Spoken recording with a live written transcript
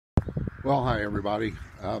Well, hi everybody.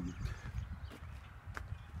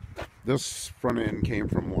 This front end came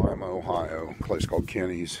from Lima, Ohio, a place called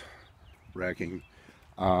Kenny's Wrecking.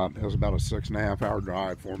 It was about a 6.5 hour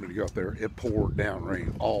drive for me to go up there. It poured down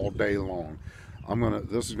rain all day long.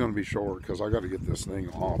 This is gonna be short because I got to get this thing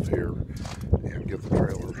off here and get the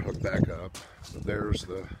trailer hooked back up. But there's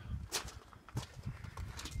the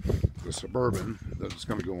Suburban that it's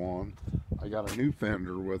gonna go on. I got a new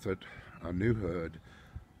fender with it, a new hood,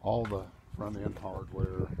 all the front end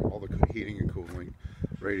hardware, all the heating and cooling,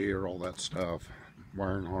 radiator, all that stuff,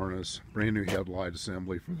 wiring harness, brand new headlight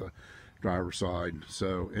assembly for the driver's side.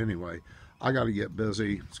 So anyway, I got to get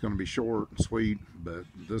busy. It's going to be short and sweet, but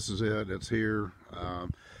this is it. It's here.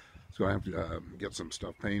 So I have to get some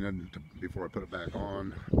stuff painted before I put it back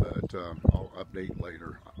on, but I'll update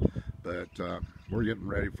later. But we're getting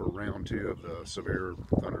ready for round 2 of the severe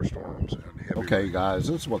thunderstorms and heavy Okay, rain. guys,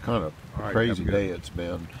 this is what kind of crazy day it's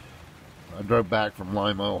been. I drove back from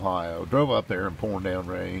Lima, Ohio, drove up there in pouring down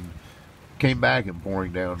rain, came back in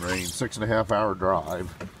pouring down rain, 6.5 hour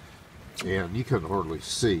drive, and you couldn't hardly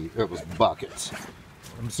see. It was buckets.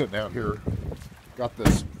 I'm sitting out here, got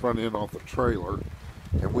this front end off the trailer,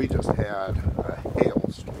 and we just had a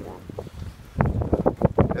hailstorm.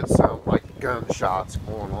 It sounded like gunshots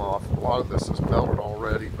going off. A lot of this is melted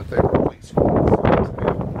already, but they were releasing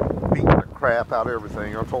beating the crap out of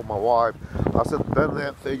everything. I told my wife, I said, better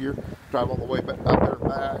that figure, drive all the way back up there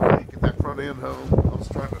and back, get that front end home. I was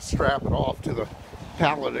trying to strap it off to the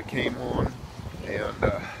pallet it came on, and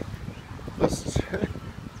this is,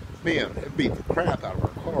 man, it beat the crap out of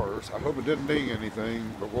our cars. I hope it didn't ding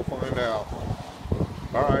anything, but we'll find out.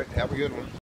 All right, have a good one.